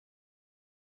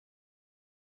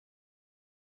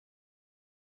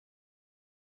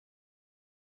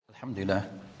Alhamdulillah,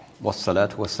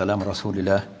 wassalatu wassalamu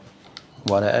rasulillah,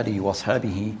 wa ala alihi wa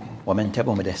ashabihi, wa man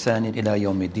tabi'ahum bi ihsanin ila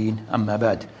yawmiddin, amma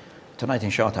ba'd. Tonight,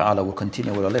 inshallah ta'ala, we'll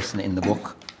continue with a lesson in the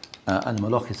book,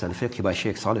 Al-Mulakhis al-Fiqh by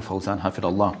Shaykh Salih Al-Fawzan,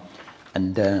 hafidhullah.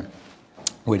 And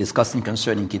we're discussing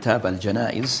concerning Kitab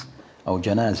al-Janaiz, or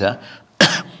Janaza,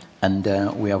 and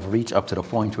we have reached up to the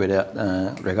point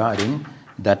where regarding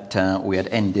that we had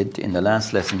ended in the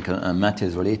last lesson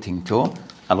matters relating to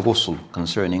Al-Ghusul,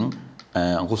 concerning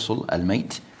Ghusul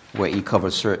al-Mayt, where he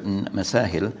covers certain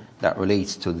Masa'il that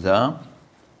relates to the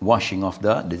washing of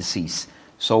the deceased.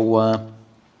 So,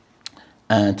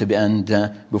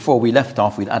 before we left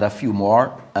off, we'll add a few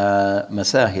more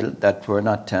Masa'il that were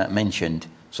not mentioned.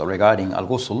 So regarding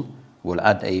Al-Ghusul, we'll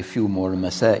add a few more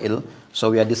Masa'il.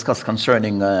 So we had discussed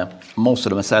concerning most of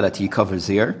the Masa'il that he covers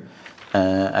here.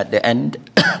 At the end,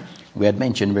 we had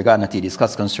mentioned regarding that he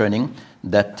discussed concerning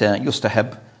that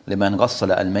yustahab liman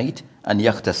ghassala al-mayt an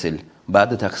yaghtasil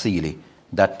ba'da taghsili.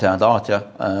 That the author,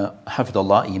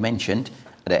 hafidhullah, he mentioned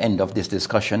at the end of this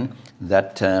discussion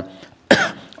that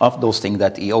of those things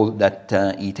that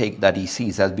he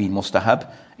sees as being mustahab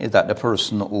is that the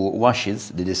person who washes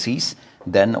the deceased,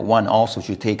 then one also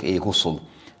should take a ghusl.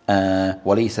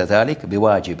 وَلَيْسَ ذَلِكَ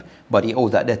بِوَاجِبٍ. But he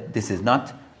owes that this is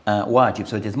not wajib,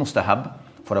 so it is mustahab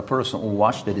for a person who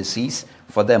washed the deceased,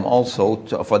 for them also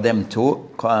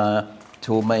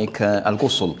to make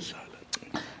al-ghusl.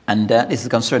 And this is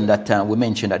concerned that we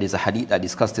mentioned that there's a hadith that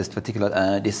discussed this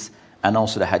particular this, and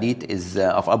also the hadith is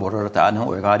of Abu Hurairah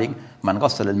anhu regarding man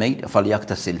ghassala al-mayt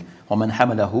falyaghtasil wa man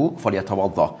hamalahu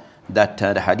falyatawadda. That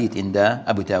the hadith in the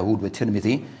Abu Dawud with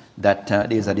At-Timithi, that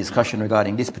there is a discussion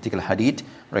regarding this particular hadith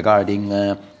regarding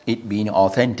it being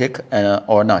authentic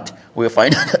or not. We'll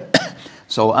find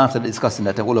so after discussing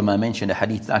that, the ulama mentioned the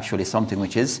hadith is actually something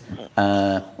which is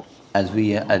as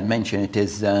we had mentioned, it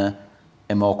is a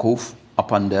mawquf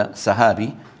upon the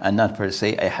sahabi and not per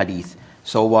se a hadith.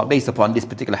 So based upon this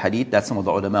particular hadith, that some of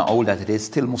the ulama hold that it is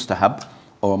still mustahab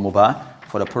or mubah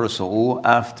for the person who,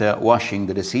 after washing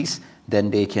the deceased,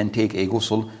 then they can take a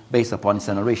ghusl based upon its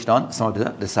narration on some of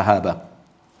the sahaba.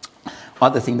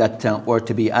 Other thing that were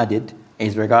to be added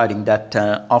is regarding that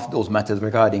of those matters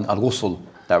regarding al-ghusl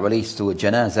that relates to a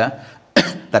janaza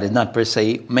that is not per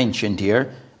se mentioned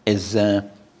here is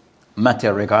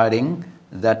matter regarding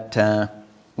that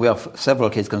we have several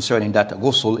cases concerning that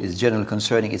ghusl is generally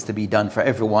concerning is to be done for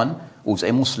everyone who's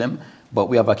a Muslim, but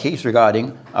we have a case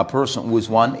regarding a person who is a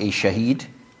shaheed,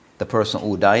 the person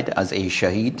who died as a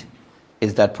shaheed,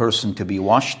 is that person to be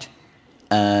washed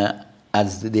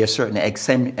as there's certain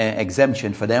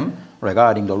exemption for them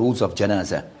regarding the rules of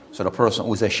janaza. So the person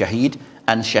who is a shaheed,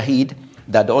 and shaheed,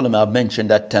 that the ulama have mentioned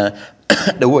that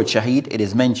the word shaheed, it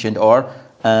is mentioned or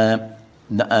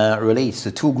relates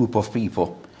to two groups of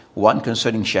people. One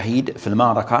concerning shaheed fil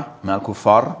ma'raka ma'al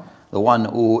kuffar, the one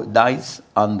who dies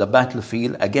on the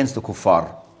battlefield against the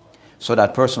kuffar. So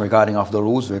that person regarding of the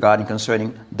rules regarding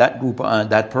concerning that group,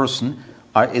 that person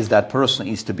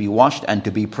is to be washed and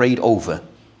to be prayed over.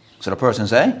 So the person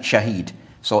is a shaheed.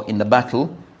 So in the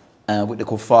battle with the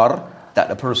kuffar, that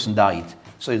the person died.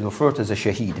 So it's referred to as a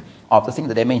shaheed. Of the thing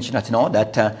that they mentioned,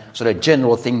 that so the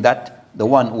general thing that the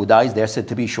one who dies, they're said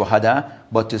to be shuhada,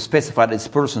 but to specify this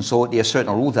person, so there are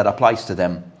certain rules that applies to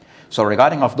them. So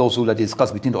regarding of those rules that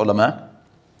discussed between the ulama,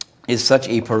 is such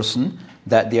a person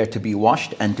that they are to be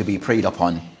washed and to be prayed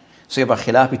upon. So you have a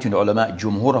khilaf between the ulama,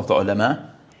 jumhur of the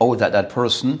ulama, or that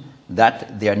person,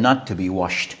 that they are not to be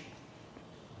washed.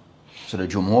 So the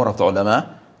jumhur of the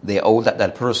ulama, they hold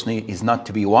that person is not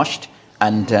to be washed,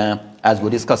 and as we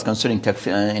discussed concerning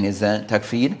in his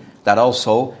takfir, that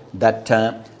also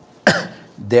that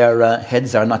their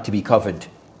heads are not to be covered.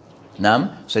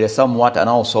 So they're somewhat, and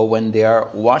also when they are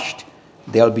washed,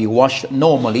 they'll be washed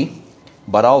normally,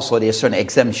 but also there's certain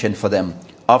exemption for them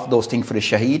of those things for the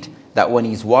shaheed, that when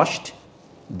he's washed,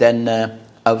 then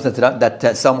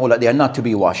that some they are not to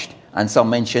be washed, and some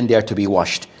mention they are to be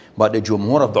washed. But the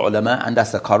jumhur of the ulama, and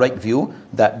that's the correct view,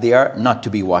 that they are not to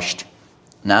be washed.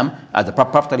 As the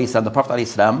Prophet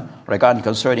ﷺ, regarding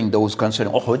concerning those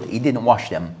concerning Uhud, he didn't wash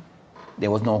them. There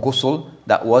was no ghusl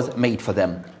that was made for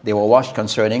them. They were washed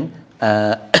concerning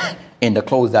in the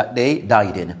clothes that they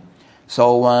died in.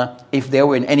 So if they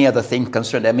were in any other thing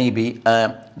concerned, that maybe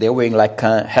they're wearing like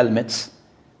helmets,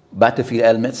 battlefield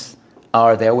helmets,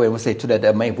 or they're wearing, we say today,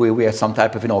 they may wear some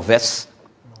type of vest,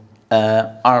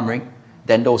 armory,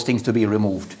 then those things to be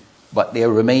removed. But they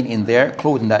remain in their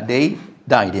clothing that they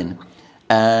died in.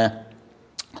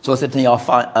 So certainly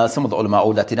some of the ulama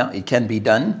hold that it can be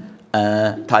done,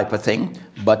 type of thing,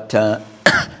 but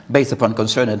based upon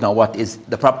concerning now what is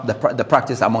the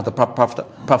practice among the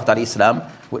Prophet al-Islam,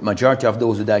 with majority of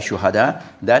those who died shuhada,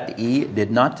 that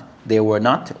they were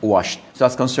not washed. So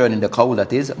that's concerning the qawl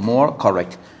that is more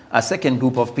correct. A second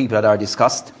group of people that are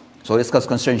discussed, so discuss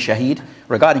concerning shaheed.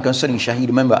 Regarding concerning shaheed,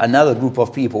 remember another group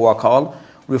of people who are called,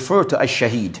 referred to as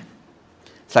shaheed.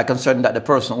 It's like concerning that the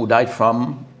person who died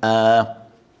from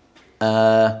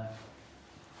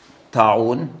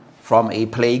ta'un, from a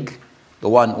plague, the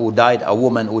one who died, a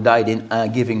woman who died in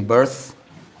giving birth.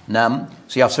 So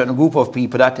you have a certain group of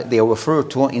people that they are referred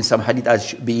to in some hadith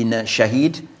as being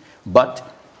shaheed, but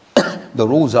the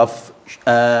rules of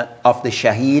the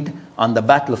shaheed on the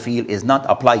battlefield is not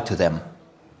applied to them.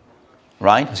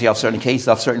 Right? So you have certain cases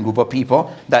of certain group of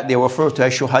people that they refer to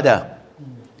as shuhada.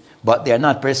 But they are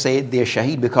not per se, they are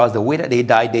shaheed because the way that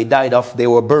they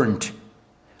were burnt,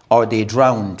 or they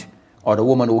drowned, or the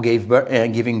woman who gave birth,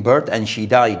 giving birth and she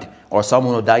died, or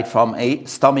someone who died from a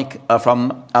stomach,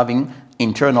 from having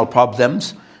internal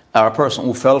problems, or a person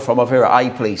who fell from a very high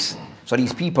place. So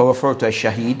these people are referred to as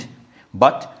shaheed,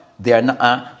 but they are not,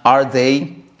 are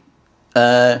they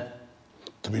to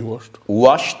be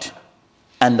washed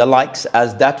and the likes,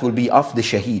 as that will be of the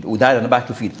shaheed who died on the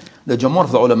battlefield. The Jamhur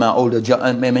of the ulama, all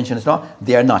the mentioned now,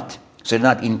 they are not. So they're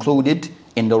not included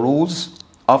in the rules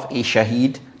of a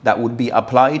shaheed that would be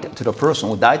applied to the person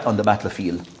who died on the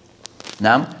battlefield.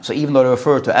 So even though they're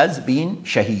referred to as being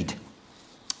shaheed.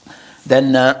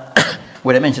 Then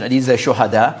when I mentioned that these are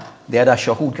shuhada, they are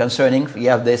shahud concerning, you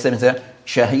have the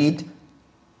shaheed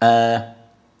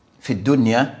fi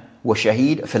dunya wa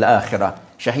shaheed fil akhirah.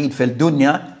 Shaheed fil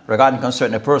dunya, regarding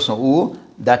concerning a person who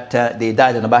that they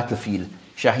died on the battlefield.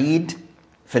 Shaheed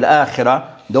fil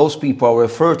akhirah, those people are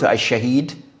referred to as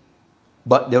shaheed,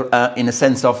 but in a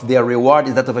sense of their reward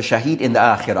is that of a shaheed in the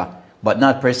akhirah, but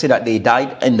not per se that they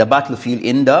died in the battlefield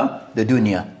in the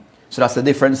dunya. So that's the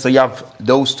difference. So you have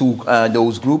those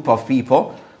group of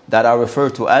people that are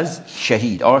referred to as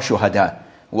shaheed or shuhada.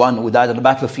 One who died on the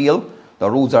battlefield, the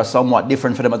rules are somewhat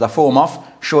different for them as a form of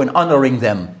showing, honoring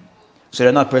them. So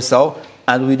they're not per se,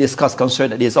 and we discussed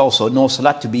concerning that there's also no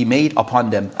salat to be made upon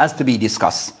them, as to be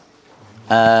discussed.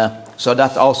 So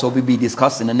that also will be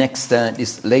discussed in the next,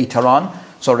 this later on.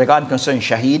 So regarding concerning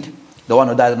shaheed, the one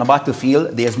who died on the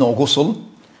battlefield, there is no ghusl.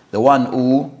 The one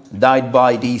who died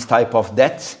by these type of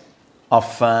deaths, of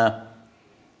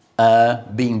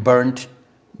being burnt,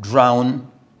 drowned,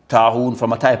 ta'un,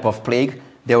 from a type of plague,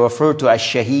 they are referred to as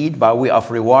shaheed by way of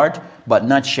reward, but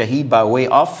not shaheed by way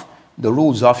of the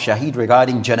rules of shaheed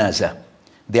regarding janazah.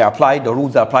 They are applied, the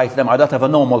rules that apply to them are that of a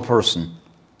normal person.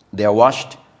 They are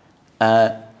washed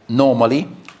normally,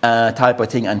 type of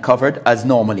thing, and covered as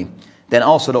normally. Then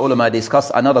also the ulama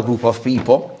discuss another group of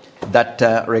people that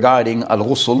regarding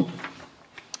al-ghusl,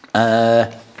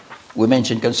 we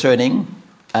mentioned concerning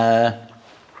the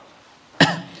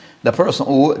person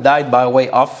who died by way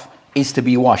of is to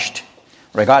be washed.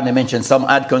 Regarding, they mentioned some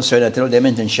add concern until they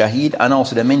mention shaheed, and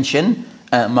also they mention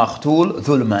maqtul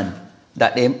dhulman,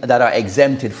 that are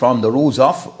exempted from the rules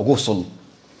of ghusl,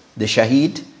 the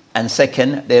shaheed. And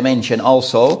second, they mention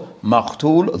also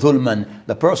maqtul dhulman,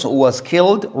 the person who was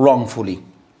killed wrongfully.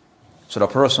 So the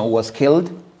person who was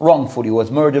killed wrongfully, was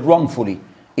murdered wrongfully,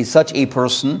 is such a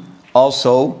person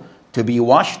also to be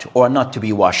washed or not to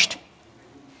be washed?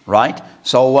 Right?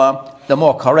 So the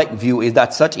more correct view is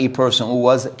that such a person who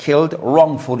was killed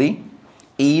wrongfully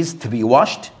is to be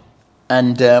washed,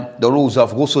 and the rules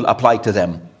of ghusl apply to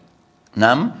them.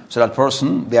 So that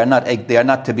person, they are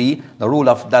not to be, the rule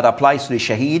of that applies to the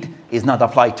shaheed is not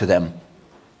applied to them.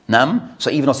 So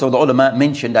even also the ulama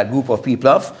mentioned that group of people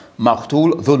of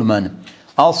maqtul dhulman.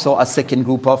 Also a second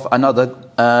group of another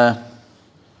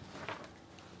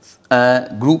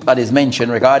group that is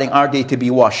mentioned regarding are they to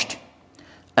be washed.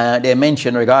 They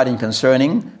mention regarding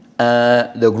concerning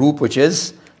the group which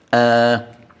is they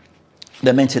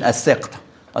mention as-siqt.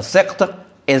 As-siqt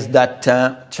is that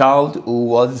child who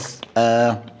was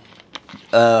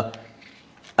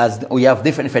as we have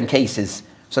different cases.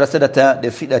 So they said that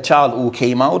the child who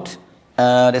came out,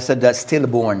 they said that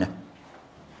stillborn.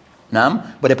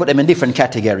 But they put them in different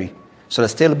category. So the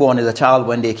stillborn is a child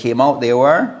when they came out, they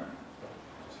were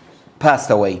passed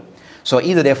away. So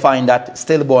either they find that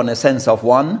stillborn in the sense of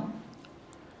one,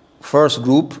 first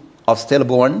group of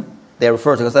stillborn, they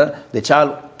refer to the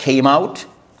child came out,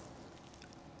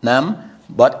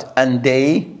 and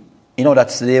they,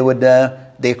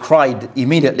 they cried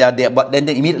immediately, but then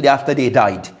immediately after they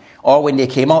died. Or when they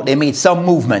came out, they made some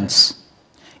movements,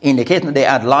 indicating that they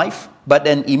had life, but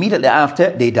then immediately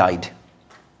after they died.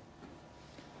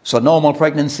 So normal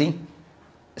pregnancy,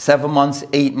 7 months,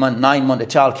 8 months, 9 months,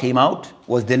 the child came out,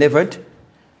 was delivered,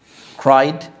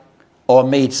 cried, or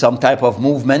made some type of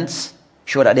movements,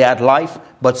 show that they had life,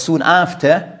 but soon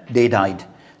after they died.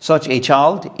 Such a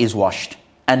child is washed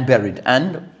and buried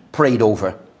and prayed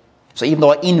over. So even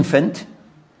though an infant,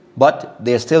 but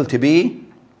they're still to be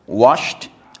washed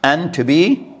and to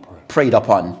be prayed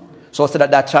upon. So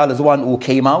that child is the one who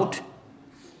came out,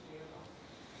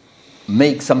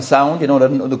 make some sound,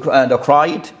 the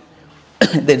cried,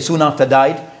 then soon after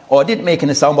died, or didn't make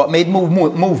any sound but made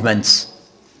movements,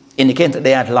 indicating that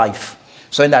they had life.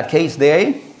 So in that case,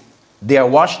 they are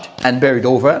washed and buried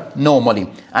over normally.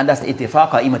 And that's the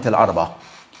ittifaq a'immat al-arba.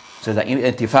 So the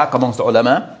ittifaq amongst the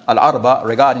ulama al-arba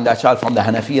regarding that child from the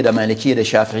Hanafiya, the Malikiyya, the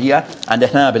Shafi'iyya, and the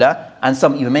Hanabila. And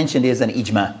some even mentioned there's an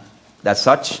ijma. That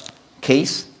such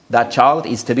case, that child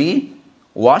is to be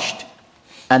washed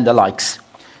and the likes.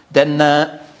 Then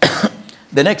the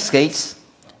next case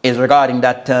is regarding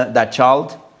that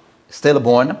child,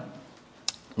 stillborn,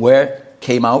 where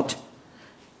came out,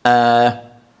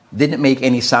 didn't make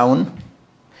any sound,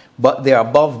 but they're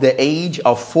above the age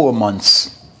of 4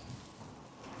 months.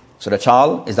 So the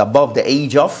child is above the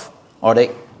age of, above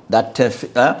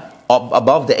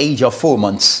the age of 4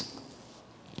 months.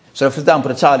 So for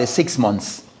example, the child is 6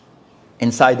 months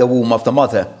inside the womb of the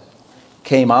mother,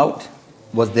 came out,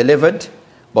 was delivered,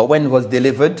 but when it was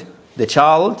delivered, the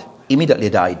child immediately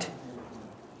died.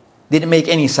 Didn't make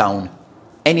any sound,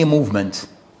 any movement.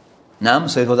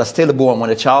 So it was a stillborn when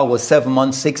the child was 7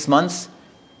 months, 6 months,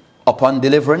 upon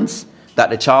deliverance, that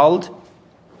the child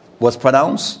was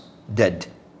pronounced dead.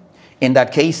 In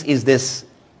that case, is this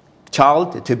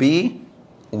child to be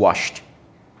washed?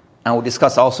 And we'll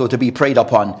discuss also to be prayed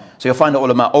upon. So you'll find the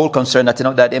ulama all concerned that,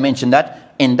 that they mentioned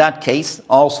that in that case,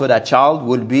 also that child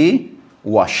will be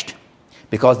washed.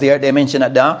 Because there they mentioned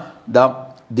that the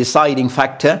deciding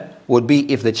factor would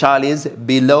be if the child is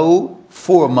below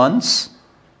 4 months,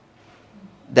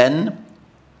 then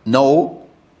no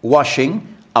washing.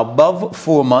 Above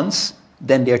 4 months,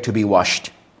 then they're to be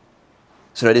washed.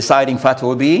 So the deciding factor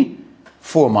will be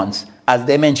 4 months. As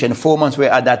they mentioned, 4 months were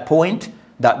at that point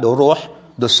that the ruh,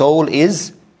 the soul,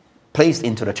 is placed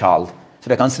into the child. So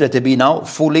they're considered to be now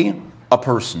fully a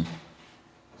person.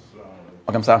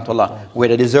 Where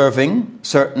they're deserving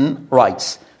certain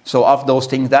rights. So of those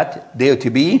things that they're to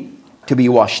be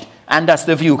washed. And that's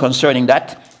the view concerning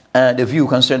that. The view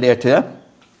concerning there too.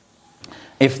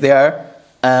 If they're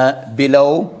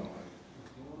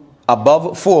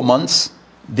above 4 months,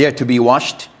 they're to be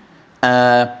washed.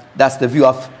 That's the view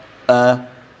of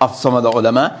some of the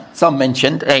ulama. Some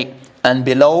mentioned, and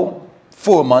below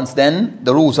 4 months, then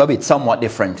the rules are a bit somewhat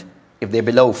different. If they're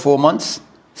below 4 months,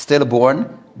 stillborn,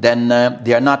 then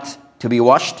they are not to be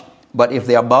washed. But if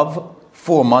they're above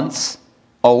 4 months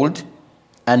old,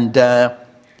 and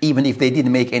even if they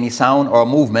didn't make any sound or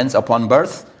movements upon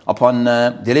birth, upon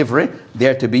delivery,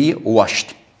 they're to be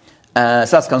washed. So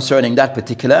that's concerning that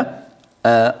particular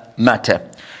matter.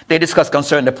 They discuss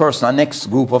concerning the person. Our next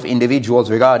group of individuals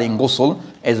regarding ghusl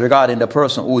is regarding the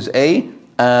person who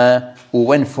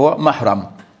went for mahram.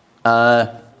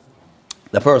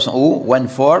 The person who went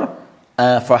for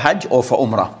Hajj or for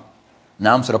Umrah.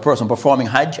 So the person performing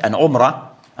Hajj and Umrah,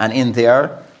 and in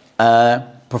their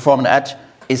performing Hajj,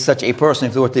 is such a person,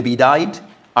 if they were to be died,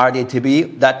 are they to be,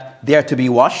 that they're to be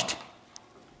washed,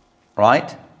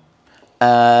 right?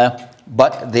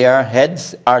 But their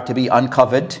heads are to be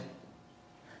uncovered,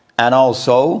 and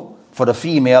also for the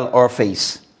female or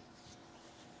face.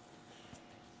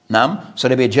 So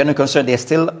there be a general concern.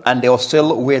 They will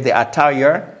still wear the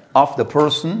attire of the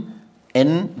person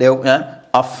in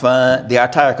the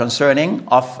attire concerning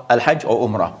of al-Hajj or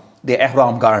Umrah, the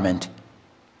ihram garment.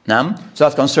 So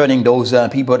that's concerning those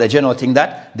people. The general thing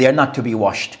that they are not to be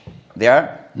washed. They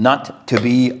are not to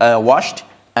be washed,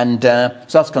 and so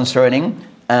that's concerning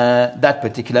that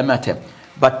particular matter.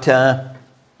 But the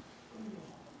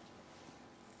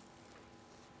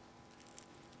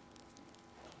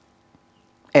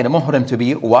muhrim to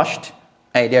be washed,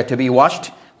 they are to be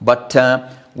washed, but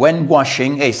when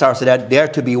washing, so that they are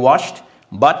to be washed,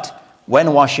 but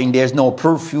when washing, there's no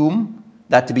perfume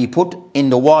that to be put in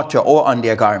the water or on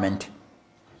their garment,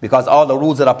 because all the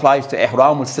rules that applies to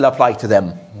ihram will still apply to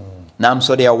them.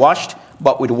 So they are washed,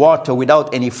 but with water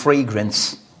without any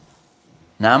fragrance.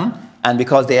 And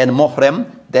because they are muhrim,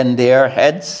 then their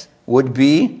heads would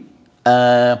be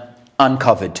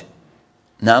uncovered.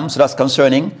 So that's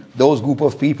concerning those group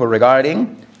of people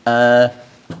regarding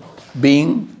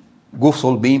being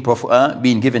ghusl,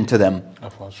 being given to them.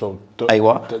 So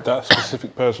that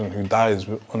specific person who dies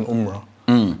on Umrah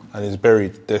and is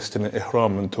buried, they're still in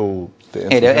ihram until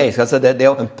Yawm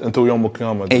al-Qiyamah. Until Yawm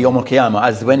al-Qiyamah. Yawm al-Qiyamah,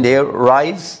 as when they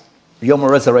rise Yom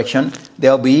Resurrection,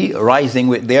 they'll be rising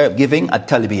with their giving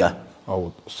At-Talbiyah.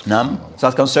 Oh, So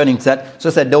that's concerning that. So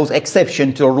I said those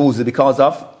exception to the rules is because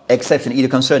of exception either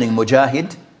concerning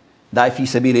Mujahid, died fi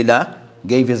sabilillah,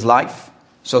 gave his life.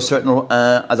 So certain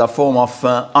as a form of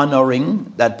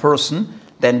honoring that person,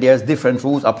 then there's different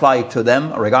rules applied to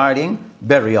them regarding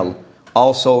burial.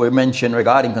 Also we mentioned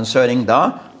regarding concerning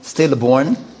the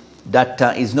stillborn, that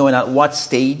is known at what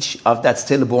stage of that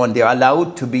stillborn they are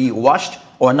allowed to be washed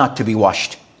or not to be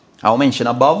washed. I'll mention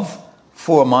above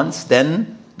 4 months,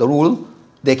 then the rule,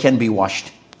 they can be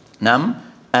washed.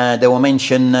 They will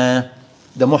mention the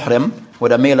muhrim,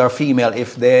 whether male or female,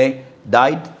 if they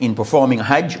died in performing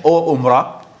Hajj or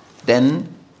Umrah, then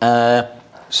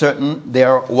certain they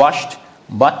are washed,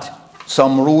 but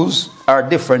some rules are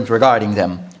different regarding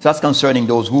them. So that's concerning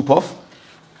those group of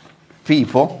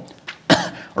people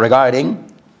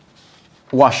regarding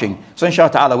washing. So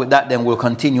inshallah ta'ala, with that then we'll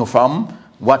continue from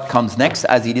what comes next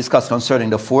as he discussed concerning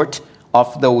the fourth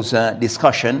of those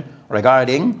discussion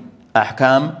regarding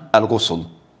ahkam al-ghusl.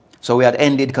 So we had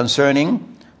ended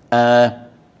concerning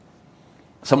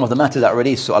some of the matters that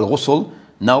relates to al-ghusl.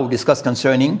 Now we discuss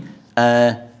concerning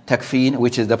takfeen,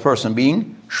 which is the person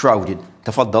being shrouded.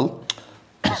 Tafaddal.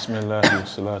 Bismillah wa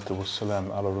salatu wa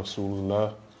salam ala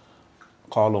Rasulullah.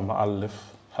 Qala mu'allif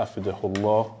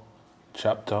hafidahullah.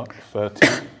 Chapter 30,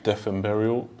 Death and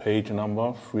Burial, page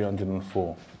number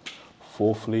 304.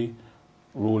 Fourthly,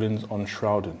 rulings on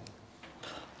shrouding.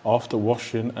 After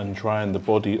washing and drying the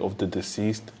body of the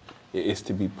deceased, it is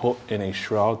to be put in a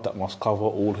shroud that must cover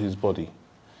all his body.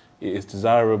 It is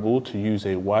desirable to use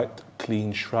a white,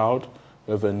 clean shroud,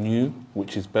 whether new,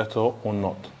 which is better, or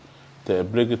not. The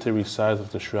obligatory size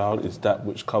of the shroud is that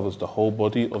which covers the whole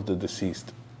body of the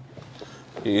deceased.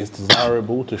 It is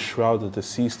desirable to shroud the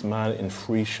deceased man in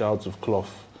 3 shrouds of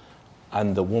cloth,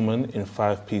 and the woman in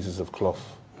 5 pieces of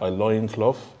cloth, a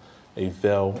loincloth, a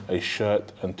veil, a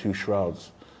shirt, and 2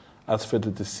 shrouds. As for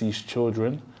the deceased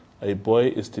children, a boy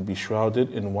is to be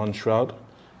shrouded in 1 shroud,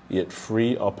 yet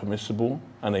 3 are permissible,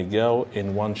 and a girl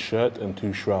in 1 shirt and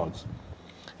 2 shrouds.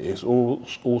 It is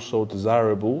also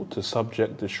desirable to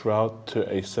subject the shroud to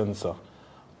a censer,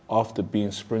 after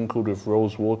being sprinkled with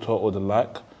rose water or the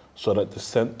like, so that the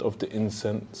scent of the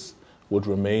incense would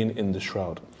remain in the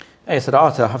shroud. So the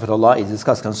author, Hafidullah, is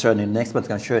discussed concerning next month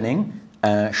concerning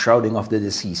shrouding of the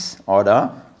deceased or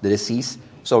the deceased.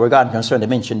 So regarding concern, they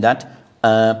mentioned that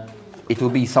it will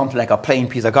be something like a plain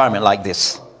piece of garment like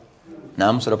this.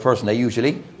 So the person, they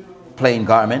usually plain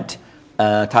garment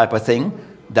type of thing.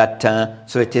 That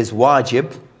so it is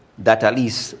wajib that at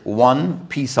least 1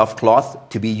 piece of cloth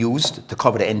to be used to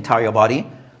cover the entire body.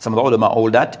 Some of the ulama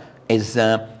hold that is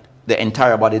the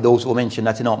entire body. Those who mention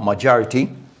that majority.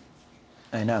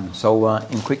 And so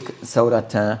in quick, so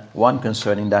that one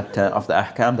concerning that of the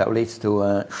ahkam that relates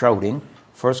to shrouding.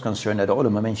 First concern that the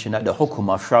ulama mentioned that the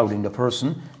hukum of shrouding the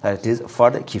person, that it is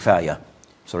fard kifaya.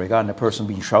 So regarding the person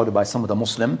being shrouded by some of the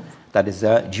Muslim, that is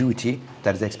a duty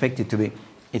that is expected to be.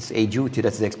 It's a duty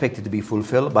that is expected to be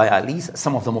fulfilled by at least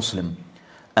some of the Muslim.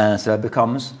 So it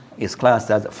is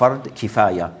classed as fard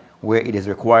kifaya, where it is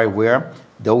required, where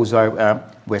those are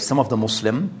where some of the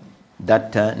Muslim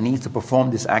that needs to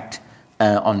perform this act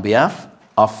on behalf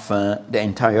of the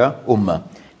entire ummah.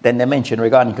 Then they mention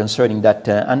regarding concerning that,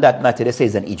 and that matter they say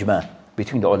is an ijma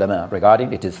between the ulama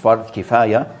regarding it is fard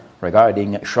kifaya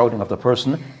regarding shrouding of the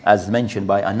person, as mentioned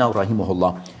by An-Nawawi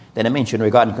rahimahullah. Then they mention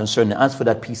regarding concerning as for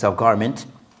that piece of garment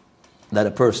that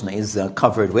a person is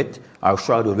covered with or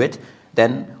shrouded with,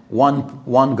 then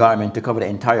one garment to cover the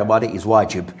entire body is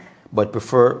wajib. But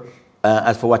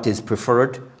as for what is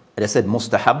preferred, they said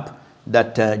mustahab,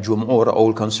 that jum'ur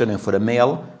all concerning for the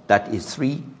male, that is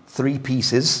three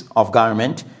pieces of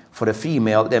garment. For the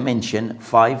female, they mention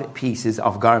 5 pieces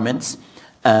of garments.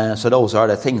 So those are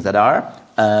the things that are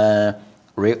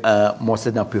more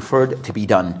than preferred to be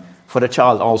done. For the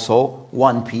child also,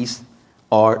 1 piece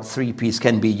or 3 pieces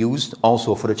can be used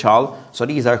also for the child. So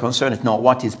these are concerned, it's not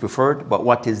what is preferred, but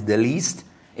what is the least,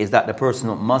 is that the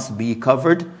person must be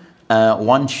covered,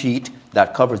 1 sheet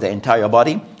that covers the entire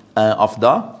body of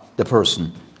the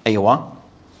person. Aywa.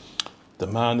 The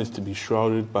man is to be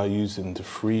shrouded by using the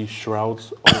 3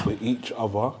 shrouds over each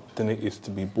other. Then it is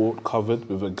to be brought covered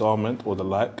with a garment or the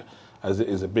like, as it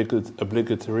is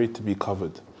obligatory to be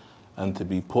covered, and to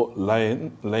be put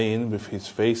laying with his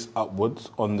face upwards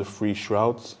on the 3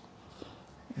 shrouds.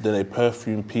 Then a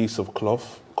perfumed piece of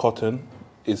cloth, cotton,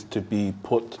 is to be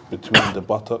put between the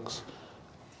buttocks,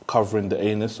 covering the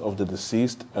anus of the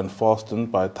deceased, and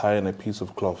fastened by tying a piece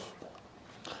of cloth.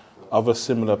 Other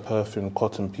similar perfumed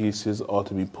cotton pieces are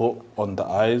to be put on the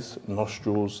eyes,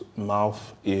 nostrils,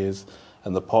 mouth, ears,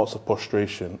 and the parts of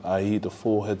prostration, i.e. the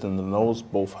forehead and the nose,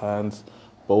 both hands,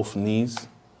 both knees,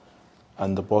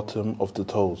 and the bottom of the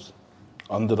toes,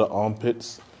 under the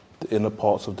armpits, the inner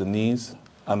parts of the knees,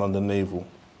 and on the navel.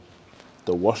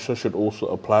 The washer should also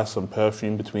apply some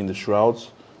perfume between the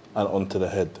shrouds and onto the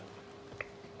head.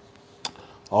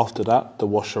 After that, the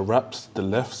washer wraps the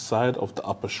left side of the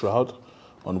upper shroud,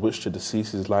 on which the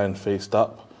deceased is lying faced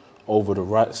up, over the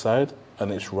right side,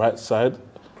 and its right side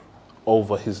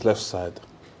over his left side.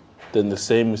 Then the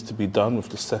same is to be done with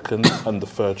the second and the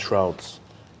third shrouds.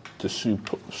 The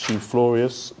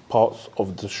superfluous parts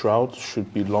of the shroud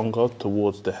should be longer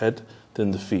towards the head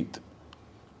than the feet.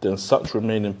 Then such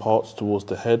remaining parts towards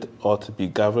the head are to be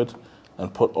gathered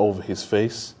and put over his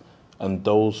face, and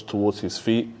those towards his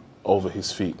feet over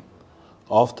his feet.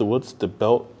 Afterwards, the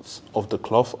belts of the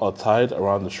cloth are tied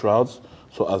around the shrouds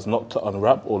so as not to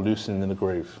unwrap or loosen in the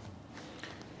grave.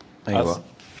 أيوة.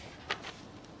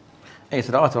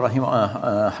 So the author,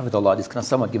 Hafidullah, is kind of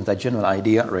somewhat gives a general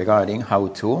idea regarding how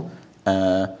to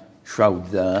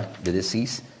shroud the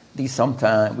deceased. These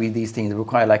sometimes with these things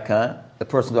require like the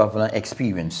person to have an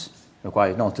experience.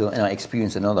 Require not to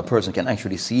experience another person can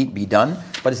actually see it be done.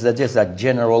 But it's just a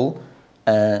general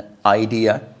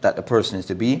idea that the person is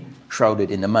to be shrouded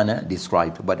in the manner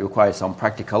described, but it requires some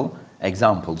practical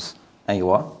examples.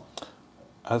 Aywa.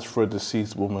 As for a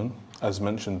deceased woman, as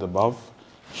mentioned above,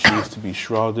 she is to be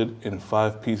shrouded in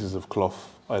 5 pieces of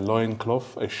cloth: a loin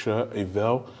cloth, a shirt, a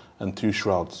veil, and 2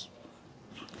 shrouds.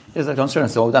 There's a concern,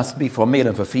 so that's be for male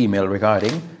and for female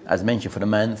regarding, as mentioned for the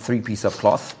man, 3 pieces of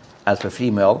cloth. As for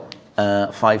female,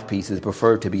 5 pieces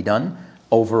preferred to be done.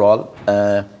 Overall,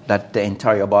 that the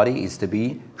entire body is to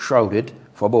be shrouded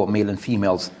for both male and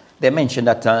females. They mentioned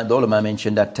that, the ulama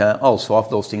mentioned that also of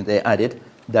those things they added,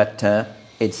 that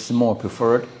it's more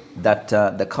preferred that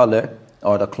the color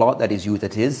or the cloth that is used,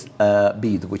 that is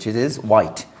bead, which it is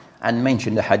white. And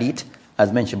mentioned the hadith,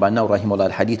 as mentioned by Nawr rahimahullah,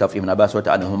 the hadith of Ibn Abbas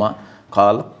anhuma,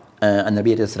 قال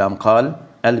النبي عليه السلام قال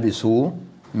ألبسوا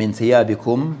من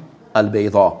ثيابكم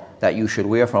البيضاء, that you should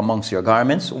wear from amongst your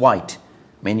garments white.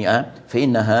 Meaning,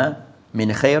 فإنها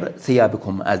من خير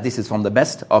ثيابكم, as this is from the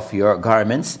best of your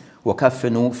garments.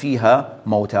 وكفنوا فيها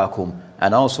موتاكم,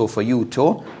 and also for you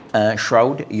to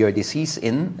shroud your deceased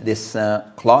in this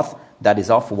cloth that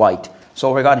is of white.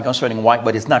 So regarding concerning white,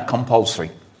 but it's not compulsory.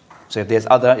 So if there's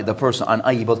if the person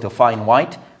unable to find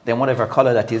white, then whatever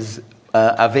color that is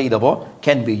available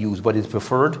can be used, but it's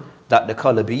preferred that the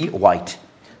color be white.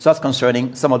 So that's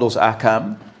concerning some of those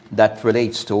ahkam that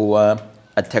relates to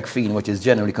at-takfeen, which is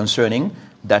generally concerning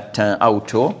that how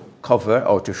to cover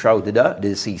or to shroud the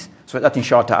deceased. So that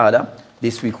inshallah ta'ala,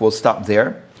 this week we'll stop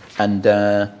there, and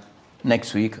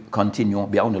next week continue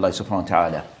bi'awnillahi subhanahu wa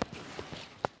ta'ala.